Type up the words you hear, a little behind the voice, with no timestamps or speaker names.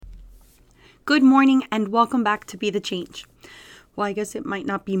Good morning and welcome back to Be the Change. Well, I guess it might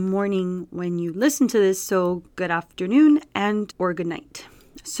not be morning when you listen to this, so good afternoon or good night.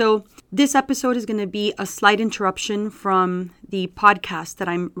 So this episode is going to be a slight interruption from the podcast that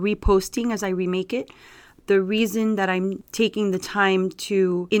I'm reposting as I remake it. The reason that I'm taking the time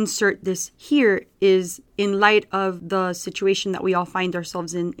to insert this here is in light of the situation that we all find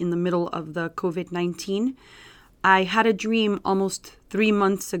ourselves in the middle of the COVID-19. I had a dream almost 3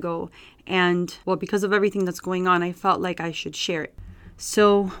 months ago, and because of everything that's going on, I felt like I should share it.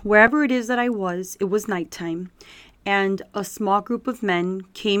 So wherever it is that it was nighttime, and a small group of men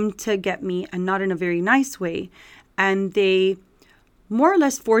came to get me, and not in a very nice way, and they more or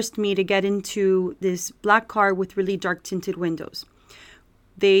less forced me to get into this black car with really dark tinted windows.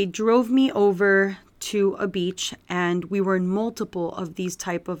 They drove me over to a beach, and we were in multiple of these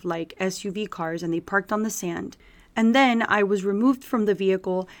type of SUV cars, and they parked on the sand. And then I was removed from the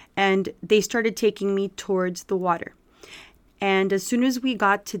vehicle and they started taking me towards the water. And as soon as we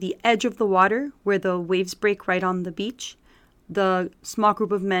got to the edge of the water where the waves break right on the beach, the small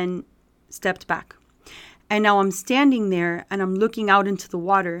group of men stepped back. And now I'm standing there and I'm looking out into the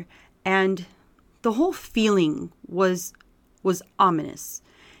water, and the whole feeling was ominous.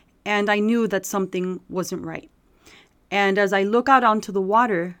 And I knew that something wasn't right. And as I look out onto the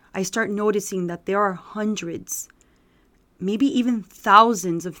water, I start noticing that there are hundreds, maybe even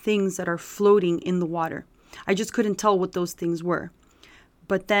thousands of things that are floating in the water. I just couldn't tell what those things were.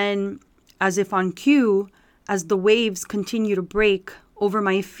 But then, as if on cue, as the waves continue to break over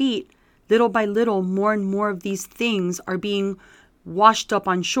my feet, little by little, more and more of these things are being washed up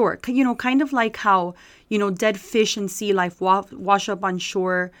on shore. Kind of like how, dead fish and sea life wash up on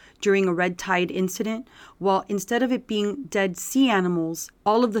shore during a red tide incident. Well, instead of it being dead sea animals,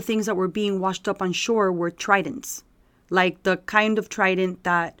 all of the things that were being washed up on shore were tridents, like the kind of trident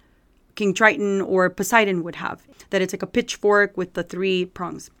that King Triton or Poseidon would have, that it's like a pitchfork with the 3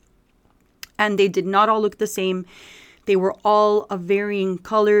 prongs. And they did not all look the same. They were all of varying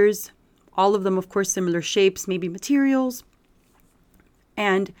colors, all of them, of course, similar shapes, maybe materials.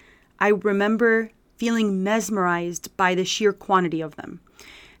 And I remember feeling mesmerized by the sheer quantity of them.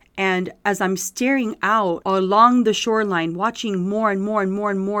 And as I'm staring out along the shoreline, watching more and more and more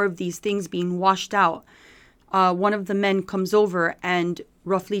and more of these things being washed out, one of the men comes over and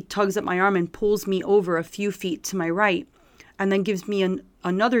roughly tugs at my arm and pulls me over a few feet to my right, and then gives me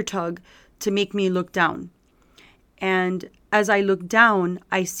another tug to make me look down. And as I look down,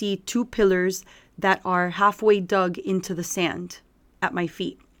 I see 2 pillars that are halfway dug into the sand at my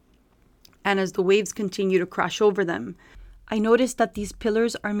feet. And as the waves continue to crash over them, I notice that these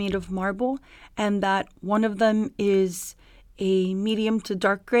pillars are made of marble, and that one of them is a medium to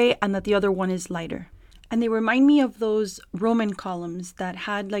dark gray and that the other one is lighter. And they remind me of those Roman columns that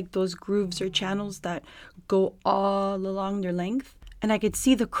had those grooves or channels that go all along their length. And I could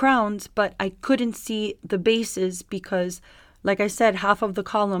see the crowns, but I couldn't see the bases because, like I said, half of the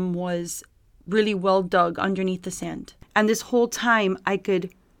column was really well dug underneath the sand. And this whole time I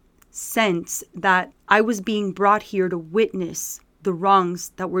could sense that I was being brought here to witness the wrongs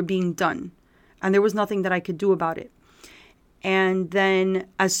that were being done. And there was nothing that I could do about it. And then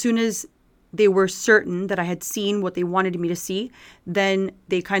as soon as they were certain that I had seen what they wanted me to see, then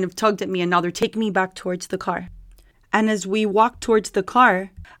they kind of tugged at me, and now they're taking me back towards the car. And as we walked towards the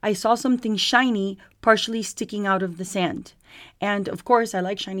car, I saw something shiny partially sticking out of the sand. And of course, I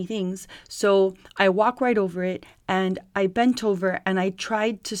like shiny things. So I walk right over it, and I bent over and I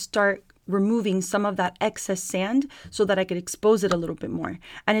tried to start removing some of that excess sand so that I could expose it a little bit more.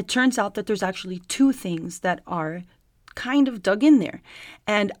 And it turns out that there's actually 2 things that are kind of dug in there.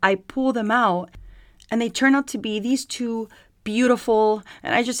 And I pull them out, and they turn out to be these 2 beautiful,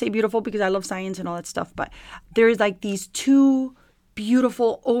 and I just say beautiful because I love science and all that stuff, but there's these 2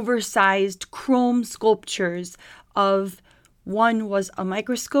 beautiful oversized chrome sculptures of, one was a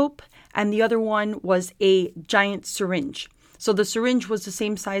microscope and the other one was a giant syringe. So the syringe was the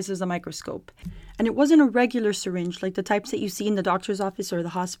same size as a microscope. And it wasn't a regular syringe like the types that you see in the doctor's office or the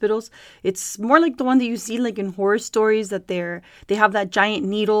hospitals. It's more like the one that you see in horror stories, that they have that giant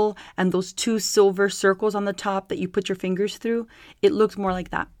needle and those 2 silver circles on the top that you put your fingers through. It looked more like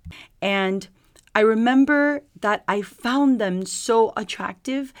that. And I remember that I found them so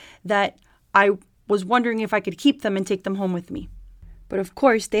attractive that I was wondering if I could keep them and take them home with me. But of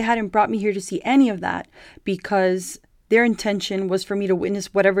course, they hadn't brought me here to see any of that, because their intention was for me to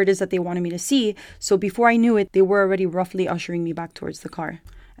witness whatever it is that they wanted me to see. So before I knew it, they were already roughly ushering me back towards the car.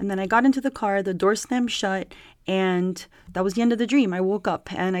 And then I got into the car, the door slammed shut, and that was the end of the dream. I woke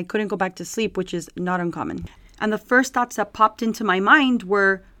up and I couldn't go back to sleep, which is not uncommon. And the first thoughts that popped into my mind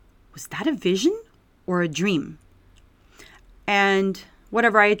were, was that a vision or a dream? And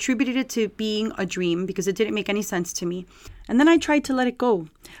whatever, I attributed it to being a dream because it didn't make any sense to me. And then I tried to let it go.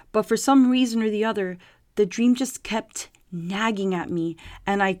 But for some reason or the other, the dream just kept nagging at me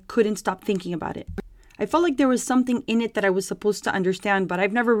and I couldn't stop thinking about it. I felt like there was something in it that I was supposed to understand, but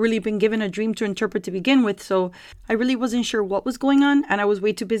I've never really been given a dream to interpret to begin with, so I really wasn't sure what was going on and I was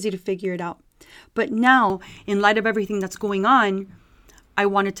way too busy to figure it out. But now, in light of everything that's going on, I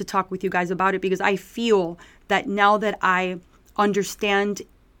wanted to talk with you guys about it because I feel that now that I understand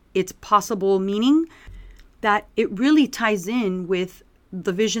its possible meaning, that it really ties in with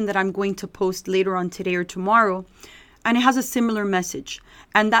the vision that I'm going to post later on today or tomorrow. And it has a similar message.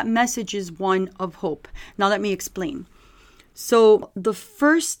 And that message is one of hope. Now let me explain. So the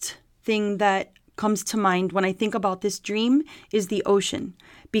first thing that comes to mind when I think about this dream is the ocean.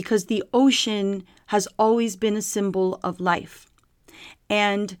 Because the ocean has always been a symbol of life.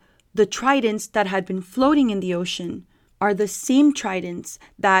 And the tridents that had been floating in the ocean are the same tridents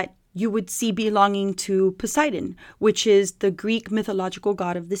that you would see belonging to Poseidon, which is the Greek mythological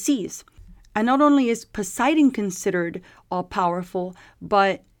god of the seas. And not only is Poseidon considered all-powerful,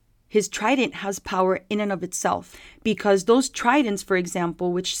 but his trident has power in and of itself. Because those tridents, for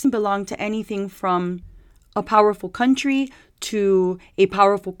example, which belong to anything from a powerful country to a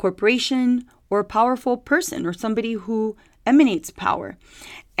powerful corporation or a powerful person or somebody who emanates power.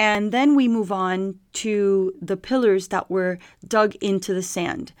 And then we move on to the pillars that were dug into the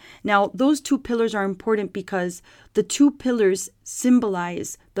sand. Now, those two pillars are important because the two pillars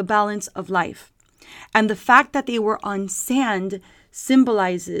symbolize the balance of life. And the fact that they were on sand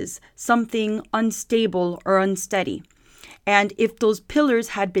symbolizes something unstable or unsteady. And if those pillars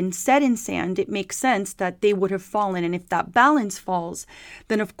had been set in sand, it makes sense that they would have fallen. And if that balance falls,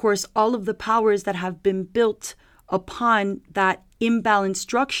 then of course all of the powers that have been built upon that imbalanced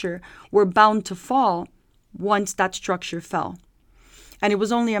structure were bound to fall once that structure fell. And it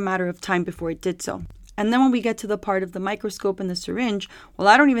was only a matter of time before it did so. And then when we get to the part of the microscope and the syringe, well,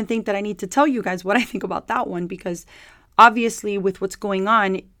 I don't even think that I need to tell you guys what I think about that one, because obviously with what's going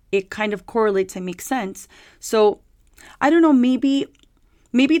on, it kind of correlates and makes sense. So I don't know, maybe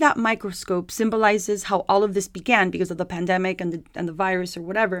that microscope symbolizes how all of this began because of the pandemic and the virus or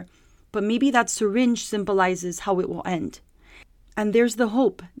whatever. But maybe that syringe symbolizes how it will end. And there's the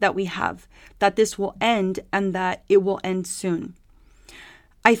hope that we have, that this will end and that it will end soon.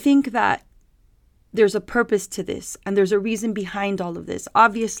 I think that there's a purpose to this and there's a reason behind all of this.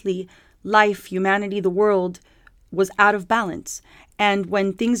 Obviously, life, humanity, the world was out of balance. And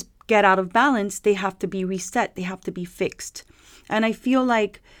when things get out of balance, they have to be reset. They have to be fixed. And I feel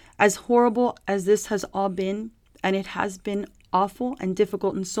like as horrible as this has all been, and it has been awful and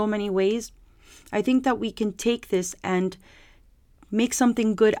difficult in so many ways, I think that we can take this and make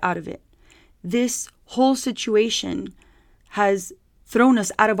something good out of it. This whole situation has thrown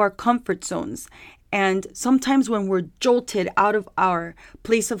us out of our comfort zones. And sometimes when we're jolted out of our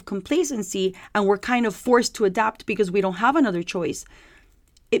place of complacency and we're kind of forced to adapt because we don't have another choice,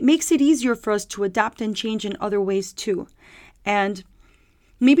 it makes it easier for us to adapt and change in other ways too. And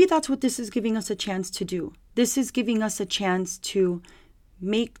maybe that's what this is giving us a chance to do. This is giving us a chance to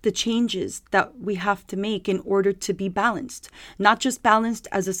make the changes that we have to make in order to be balanced. Not just balanced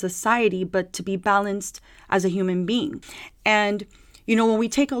as a society, but to be balanced as a human being. And, you know, when we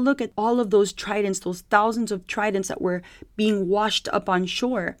take a look at all of those tridents, those thousands of tridents that were being washed up on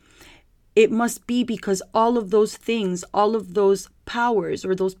shore, it must be because all of those things, all of those powers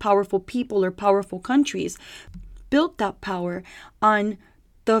or those powerful people or powerful countries built that power on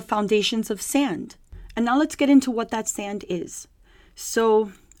the foundations of sand. And now let's get into what that sand is.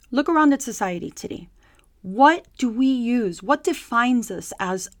 So look around at society today. What do we use? What defines us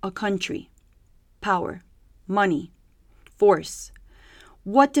as a country? Power, money, force.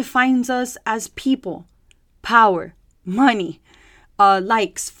 What defines us as people? Power, money,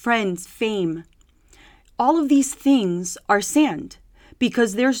 likes, friends, fame. All of these things are sand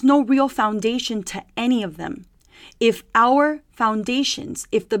because there's no real foundation to any of them. If our foundations,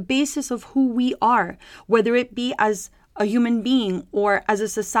 if the basis of who we are, whether it be as a human being or as a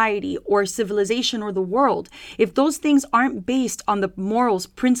society or civilization or the world, if those things aren't based on the morals,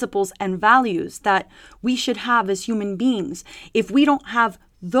 principles, and values that we should have as human beings, if we don't have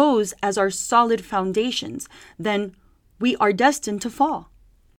those as our solid foundations, then we are destined to fall.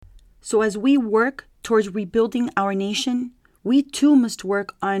 So as we work towards rebuilding our nation, we too must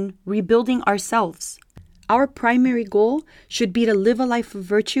work on rebuilding ourselves. Our primary goal should be to live a life of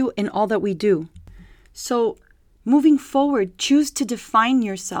virtue in all that we do. So moving forward, choose to define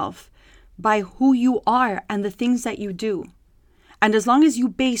yourself by who you are and the things that you do. And as long as you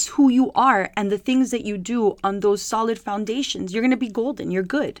base who you are and the things that you do on those solid foundations, you're going to be golden. You're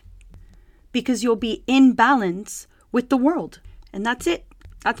good. Because you'll be in balance with the world. And that's it.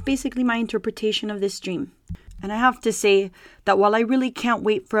 That's basically my interpretation of this dream. And I have to say that while I really can't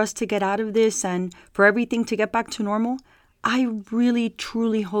wait for us to get out of this and for everything to get back to normal, I really,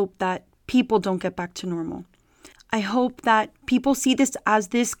 truly hope that people don't get back to normal. I hope that people see this as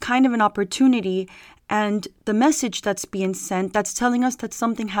this kind of an opportunity and the message that's being sent that's telling us that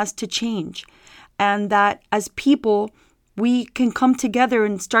something has to change. And that as people, we can come together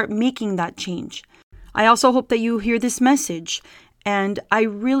and start making that change. I also hope that you hear this message. And I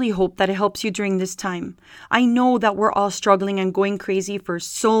really hope that it helps you during this time. I know that we're all struggling and going crazy for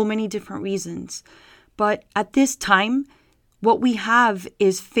so many different reasons. But at this time, what we have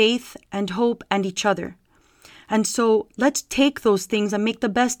is faith and hope and each other. And so let's take those things and make the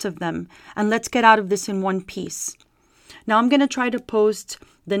best of them. And let's get out of this in one piece. Now I'm going to try to post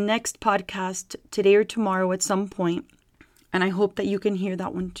the next podcast today or tomorrow at some point. And I hope that you can hear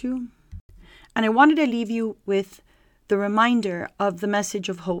that one too. And I wanted to leave you with the reminder of the message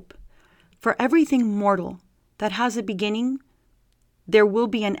of hope. For everything mortal that has a beginning, there will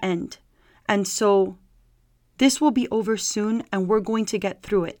be an end. And so this will be over soon and we're going to get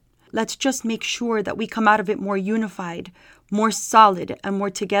through it. Let's just make sure that we come out of it more unified, more solid, and more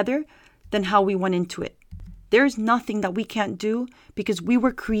together than how we went into it. There's nothing that we can't do because we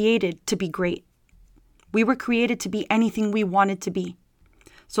were created to be great. We were created to be anything we wanted to be.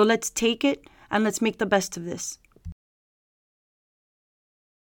 So let's take it and let's make the best of this.